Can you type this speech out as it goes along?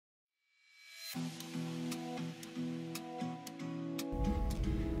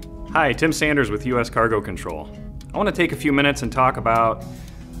Hi, Tim Sanders with US Cargo Control. I want to take a few minutes and talk about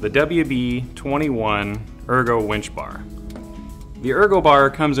the WB21 Ergo winch bar. The Ergo bar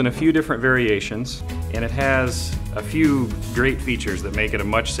comes in a few different variations, and it has a few great features that make it a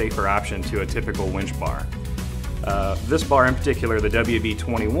much safer option to a typical winch bar. This bar in particular, the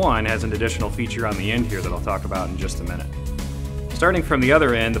WB21, has an additional feature on the end here that I'll talk about in just a minute. Starting from the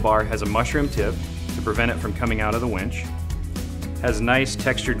other end, the bar has a mushroom tip to prevent it from coming out of the winch. Has nice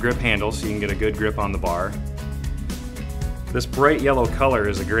textured grip handles so you can get a good grip on the bar. This bright yellow color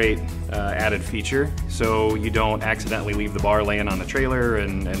is a great added feature, so you don't accidentally leave the bar laying on the trailer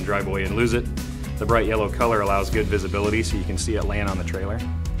and drive away and lose it. The bright yellow color allows good visibility so you can see it laying on the trailer.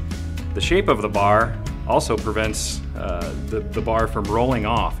 The shape of the bar also prevents the bar from rolling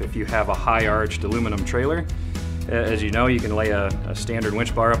off if you have a high arched aluminum trailer. As you know, you can lay a standard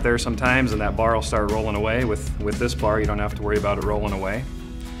winch bar up there sometimes and that bar will start rolling away. With this bar, you don't have to worry about it rolling away.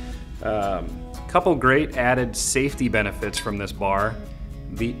 Couple great added safety benefits from this bar.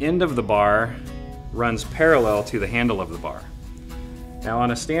 The end of the bar runs parallel to the handle of the bar. Now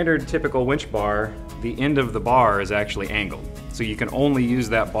on a standard typical winch bar, the end of the bar is actually angled. So you can only use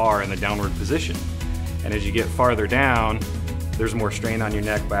that bar in the downward position. And as you get farther down, there's more strain on your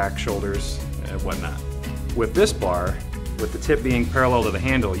neck, back, shoulders, and whatnot. With this bar, with the tip being parallel to the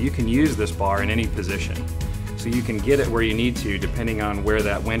handle, you can use this bar in any position. So you can get it where you need to depending on where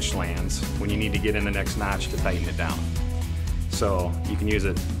that winch lands when you need to get in the next notch to tighten it down. So you can use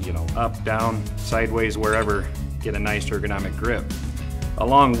it, up, down, sideways, wherever, get a nice ergonomic grip.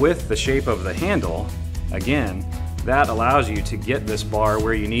 Along with the shape of the handle, again, that allows you to get this bar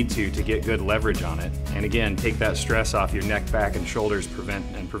where you need to get good leverage on it. And again, take that stress off your neck, back, and shoulders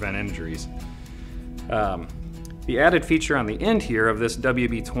and prevent injuries. The added feature on the end here of this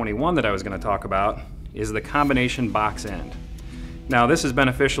WB21 that I was going to talk about is the combination box end. Now this is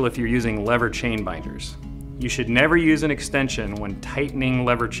beneficial if you're using lever chain binders. You should never use an extension when tightening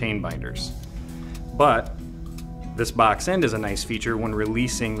lever chain binders. But this box end is a nice feature when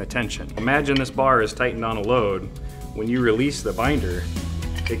releasing the tension. Imagine this bar is tightened on a load. When you release the binder,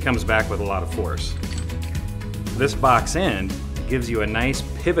 it comes back with a lot of force. This box end gives you a nice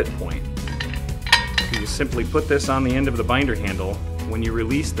pivot point. You simply put this on the end of the binder handle. When you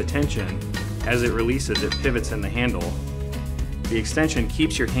release the tension, as it releases, it pivots in the handle. The extension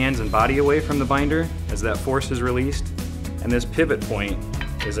keeps your hands and body away from the binder as that force is released, and this pivot point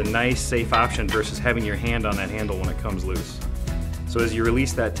is a nice, safe option versus having your hand on that handle when it comes loose. So as you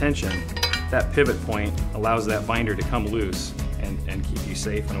release that tension, that pivot point allows that binder to come loose and keep you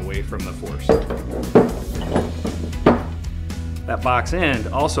safe and away from the force. That box end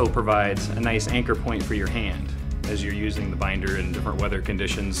also provides a nice anchor point for your hand as you're using the binder in different weather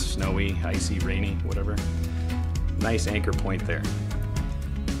conditions, snowy, icy, rainy, whatever. Nice anchor point there.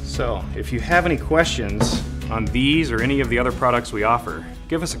 So if you have any questions on these or any of the other products we offer,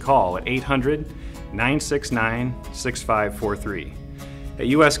 give us a call at 800-969-6543. At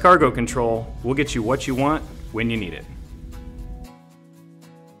US Cargo Control, we'll get you what you want when you need it.